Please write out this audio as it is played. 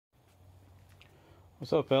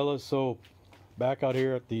What's up, fellas? So back out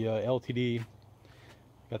here at the LTD,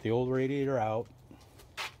 got the old radiator out.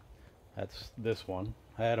 That's this one.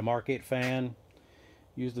 I had a Mark 8 fan,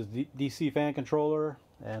 used a DC fan controller,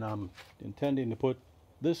 and I'm intending to put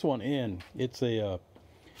this one in. It's a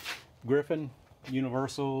Griffin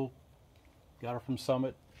Universal, got it from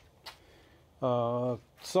Summit. Saw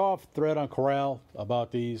a thread on Corral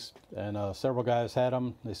about these, and several guys had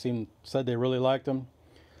them. They said they really liked them.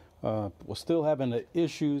 We're still having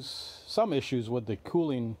some issues with the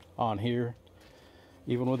cooling on here,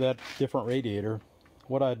 even with that different radiator.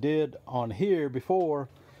 What I did on here before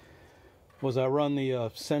was I run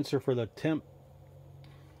the sensor for the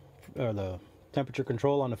the temperature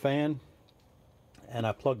control on the fan, and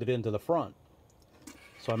I plugged it into the front.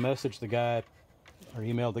 So I messaged the guy, or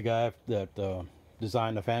emailed the guy that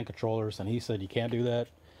designed the fan controllers, and he said you can't do that.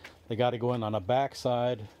 They got to go in on the back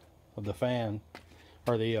side of the fan,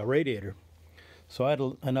 or the radiator. So I had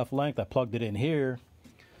enough length, I plugged it in here,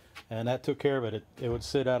 and that took care of it. It would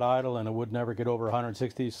sit at idle, and it would never get over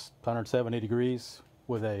 160, 170 degrees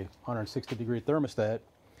with a 160 degree thermostat.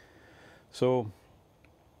 So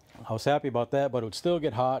I was happy about that, but it would still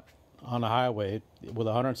get hot on the highway. With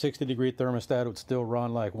a 160 degree thermostat, it would still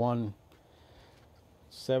run like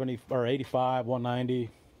 170 or 85, 190.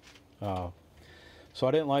 So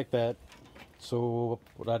I didn't like that. So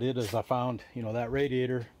what I did is I found, that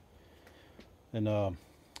radiator, and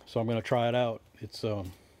so I'm going to try it out. It's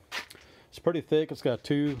pretty thick. It's got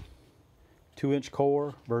 2-inch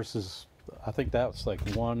core versus, I think that's like a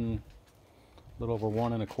little over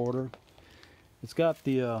 1 1/4. It's got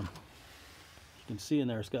the you can see in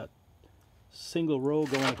there, it's got single row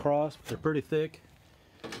going across, but they're pretty thick.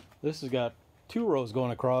 This has got 2 rows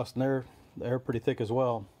going across, and they're pretty thick as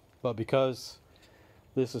well. But because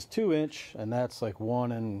this is 2-inch, and that's like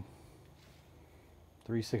 1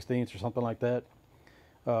 3/16 or something like that,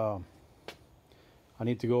 I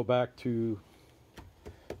need to go back to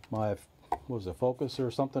my, what was it, Focus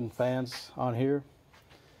or something fans on here.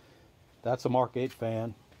 That's a Mark 8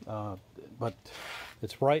 fan, but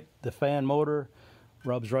it's right, the fan motor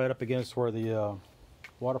rubs right up against where the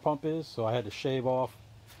water pump is, so I had to shave off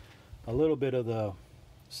a little bit of the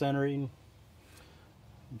centering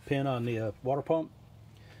pin on the water pump.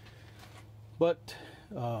 But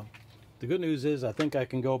the good news is I think I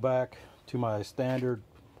can go back to my standard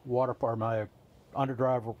my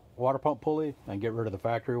underdrive water pump pulley and get rid of the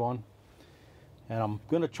factory one. And I'm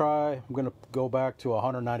gonna go back to a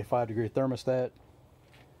 195 degree thermostat.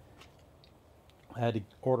 I had to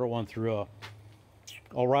order one through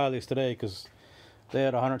O'Reilly's today because they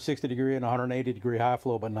had 160 degree and 180 degree high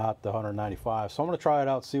flow, but not the 195. So I'm gonna try it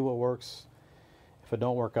out, see what works. If it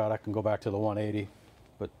don't work out, I can go back to the 180.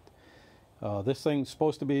 But this thing's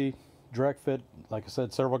supposed to be direct fit. Like I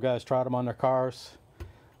said, several guys tried them on their cars.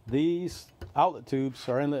 These outlet tubes,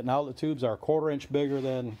 or inlet and outlet tubes, are 1/4 inch bigger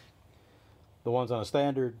than the ones on a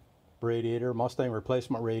standard radiator, Mustang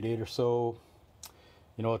replacement radiator. So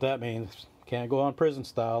you know what that means. Can't go on prison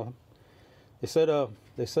style. They said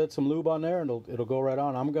some lube on there, and it'll go right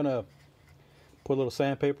on. I'm gonna put a little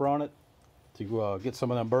sandpaper on it to get some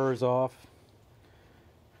of them burrs off,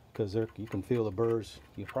 because you can feel the burrs.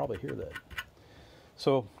 You can probably hear that.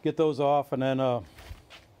 So get those off, and then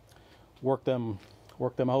work them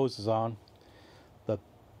hoses on. The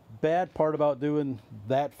bad part about doing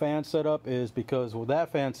that fan setup is because with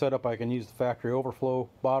that fan setup I can use the factory overflow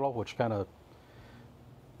bottle, which kind of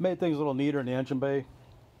made things a little neater in the engine bay.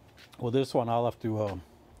 With this one I'll have to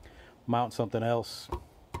mount something else.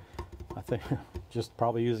 I think just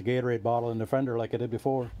probably use a Gatorade bottle in the fender like I did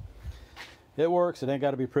before. It works. It ain't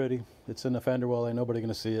got to be pretty. It's in the fender well, ain't nobody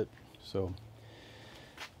gonna see it. So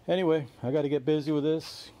anyway, I got to get busy with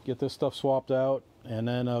this, get this stuff swapped out, and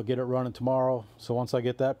then I'll get it running tomorrow. So once I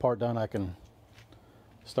get that part done, I can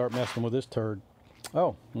start messing with this turd.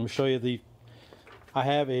 Oh, let me show you I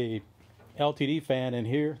have a LTD fan in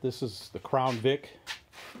here. This is the Crown Vic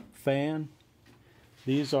fan.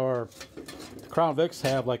 Crown Vics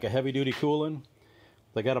have like a heavy duty cooling.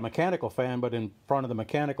 They got a mechanical fan, but in front of the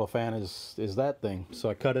mechanical fan is that thing. So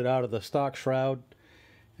I cut it out of the stock shroud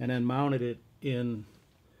and then mounted it in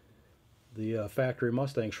the factory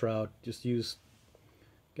Mustang shroud.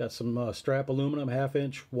 Got some strap aluminum, 1/2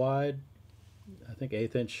 inch wide, I think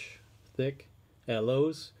 1/8 inch thick at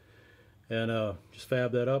Lowe's, and just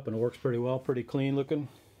fab that up, and it works pretty well, pretty clean looking.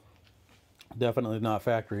 Definitely not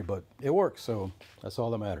factory, but it works, so that's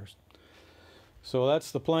all that matters. So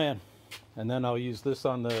that's the plan. And then I'll use this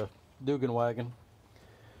on the Dugan wagon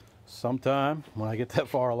sometime when I get that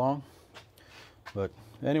far along. But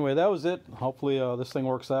anyway, that was it. Hopefully this thing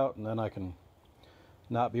works out, and then I can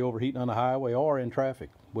not be overheating on the highway or in traffic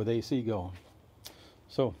with AC going.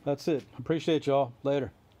 So that's it. Appreciate y'all.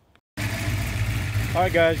 Later. All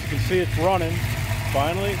right, guys, you can see it's running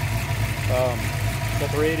finally.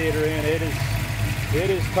 Got the radiator in. It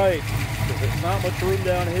is tight because there's not much room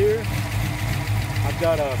down here. I've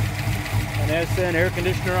got an SN air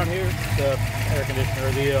conditioner on here. The air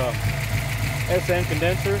conditioner, the SN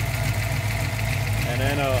condenser, and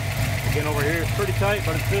then again over here it's pretty tight,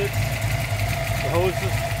 but it fits. The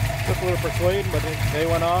hoses took a little persuading, but they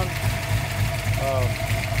went on.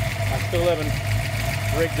 I still haven't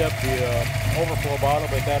rigged up the overflow bottle,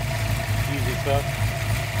 but that's easy stuff.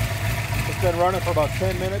 It's been running for about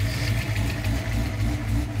 10 minutes.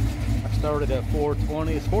 I started at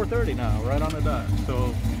 4:20. It's 4:30 now, right on the dot.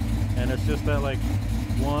 So, and it's just at like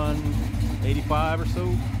 185 or so.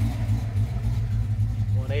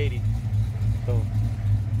 180. So,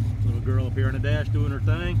 little girl up here on the dash doing her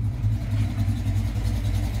thing.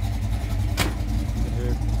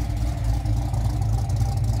 Here.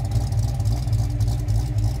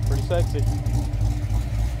 Pretty sexy.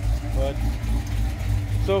 But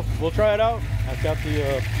so we'll try it out. I've got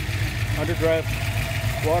the underdrive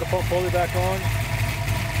water pump pulley back on,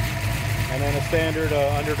 and then a standard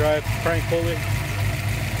underdrive crank pulley.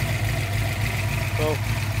 So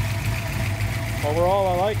overall,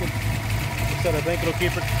 I like it. Like I said, I think it'll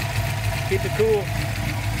keep it cool.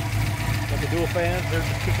 Got the dual fans, they're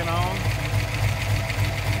just kicking on.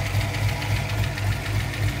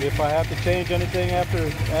 If I have to change anything after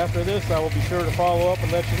this, I will be sure to follow up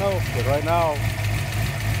and let you know. But right now,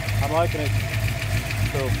 I'm liking it.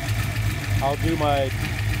 So I'll do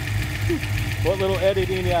what little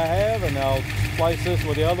editing I have, and I'll splice this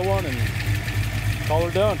with the other one and call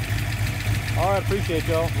her done. All right, appreciate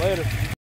y'all. Later.